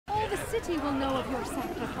city will know of your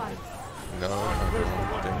sacrifice. No, I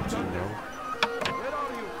don't want them to know.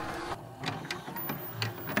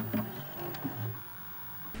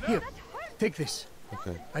 Here, take this.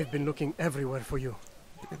 Okay. I've been looking everywhere for you.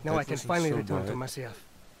 Now I can finally return to Masyaf.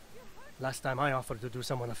 Last time I offered to do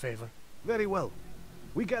someone a favor. Very well.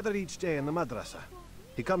 We gather each day in the madrasa.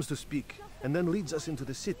 He comes to speak, and then leads us into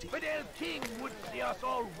the city. But El King would see us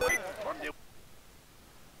all right from the...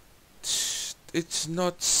 It's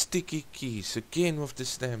not sticky keys. Again with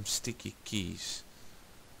this damn sticky keys.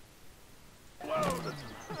 world.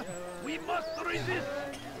 We must resist.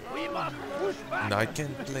 We must push back. No, I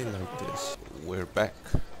can't play like this. We're back.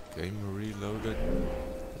 Game reloaded.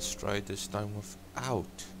 Let's try this time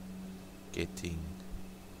without getting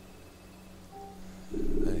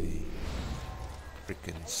a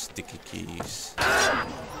freaking sticky keys.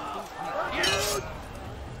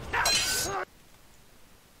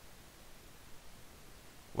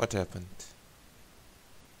 What happened?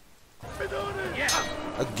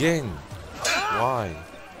 Again? Why?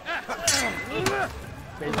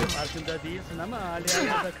 Belki farkında değilsin ama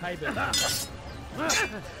Aliye'de kaybettin.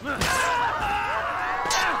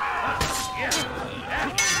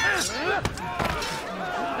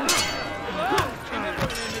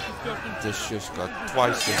 This just got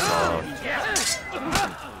twice as hard.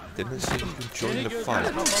 Didn't see you can join the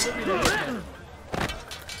fight.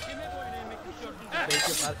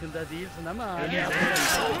 Belki farkında değilsin ama Aliye'de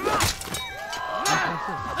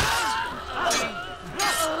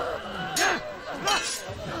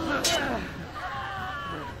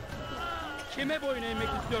kime boyun eğmek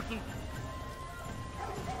istiyorsun?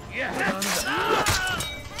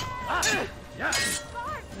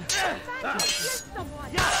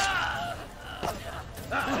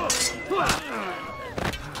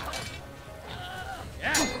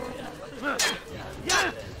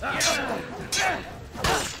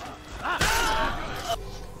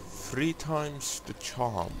 Three times the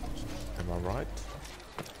charm. Am I right?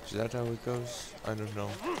 Is that how it goes? I don't know.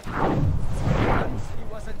 He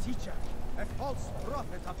was a teacher, a false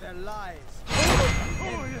prophet of their lies.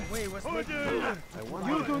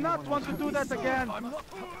 You do not want to do that again.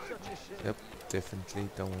 Yep, definitely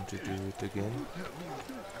don't want to do it again.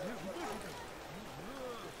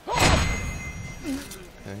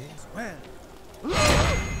 Okay. Well,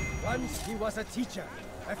 once he was a teacher.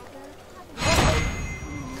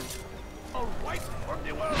 Right from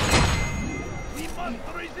the world. We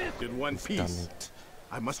must resist. In one Done piece. it.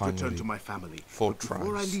 I must Finally. return to my family. Four But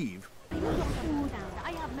before I tries. leave,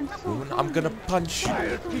 Woman, I'm gonna punch you.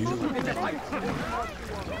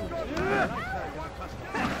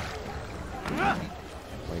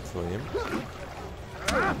 Wait for him.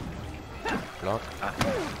 Block.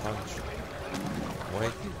 Punch.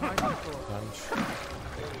 Wait. Punch.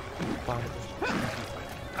 Punch.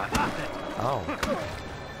 Ow.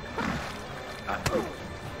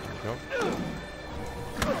 Go.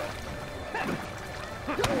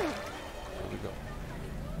 Here we go.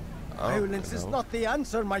 Violence is no. not the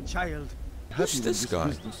answer, my child. Who's this guy?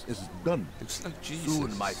 business is done. Looks like Jesus.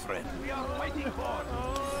 Soon, my friend. We are waiting for.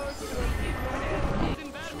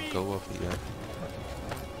 Go up here.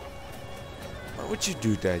 Why would you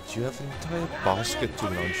do that? You have an entire basket to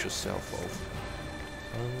launch yourself off.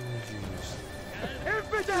 Oh jeez.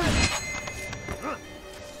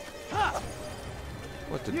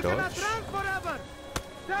 What the dodge? forever.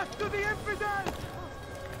 Death to the infidel.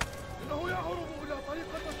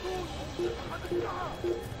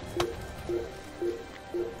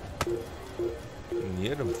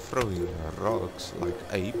 Near them throwing rocks like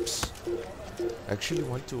apes. I actually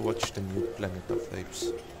want to watch the new Planet of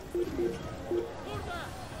Apes.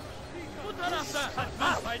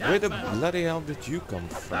 Where the bloody hell did you come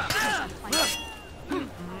from? Come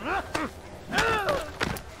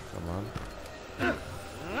on. There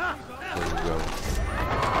we go.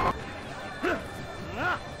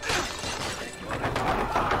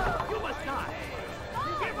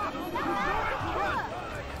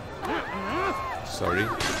 Sorry.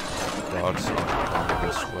 Guards are coming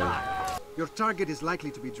this way. Your target is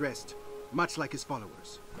likely to be dressed, much like his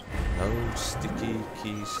followers. No sticky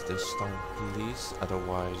keys this time, please.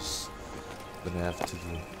 Otherwise, I'm gonna have to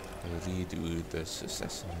redo this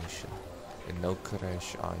assassination. And no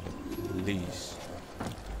crash either, please.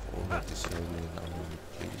 Or not this alien only,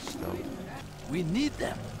 please, no. We need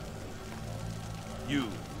them. You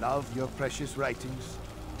love your precious writings?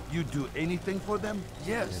 You do anything for them?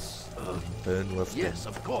 Yes. Burn with Yes,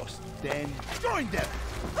 of course. Then join them!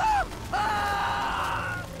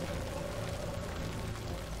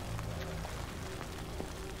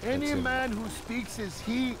 Any That's it. man who speaks as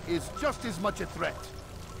he is just as much a threat.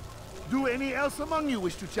 Do any else among you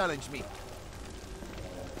wish to challenge me?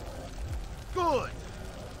 Good.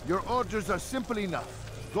 Your orders are simple enough.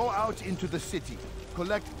 Go out into the city.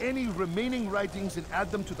 Collect any remaining writings and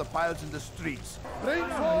add them to the piles in the streets. Bring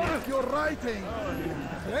forth your writing.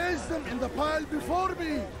 Place them in the pile before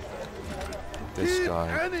me. This Keep guy.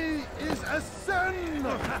 any is a sin.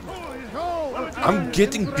 No. I'm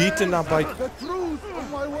getting beaten up by... The truth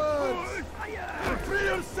of my words. Free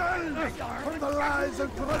yourselves from the lies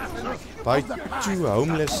and corruption by of the past. 2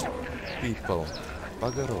 homeless people.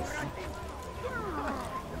 Bugger off.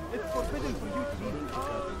 It's forbidden for you to be here.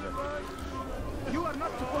 You are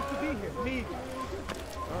not supposed to be here. Me.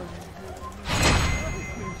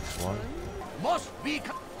 One. Must be...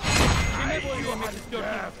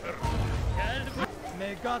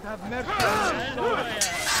 May God have mercy.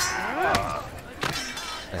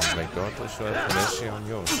 And my God also have mercy on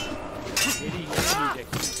yours. Okay.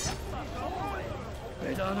 There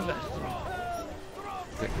we go.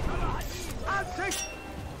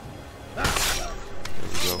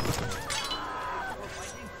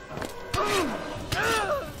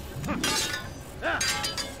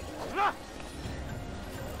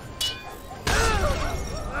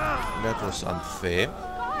 That was unfair.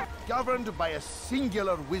 Governed by a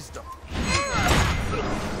singular wisdom.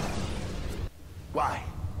 Why?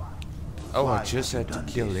 Oh, Why I just have had you to done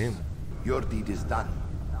kill this? him. Your deed is done.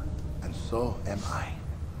 And so am I.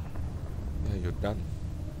 Yeah, you're done.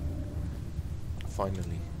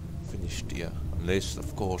 Finally finished here. Unless,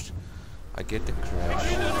 of course, I get the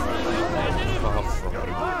crash far from him.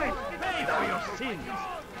 Pay for your sins.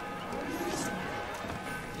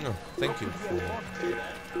 No, thank you for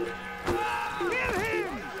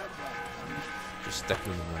just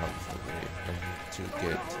stacking them out for me. I need to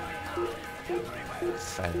get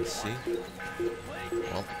fancy.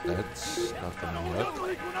 Well, that's not gonna work.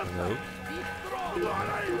 Hello.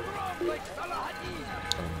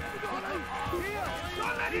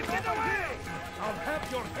 I'll have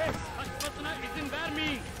your head. Başkasına izin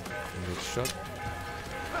vermeyin. Good shot.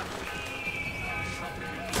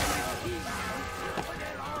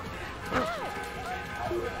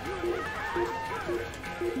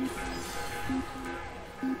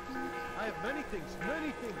 I have many things,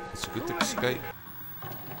 many things. It's a good escape.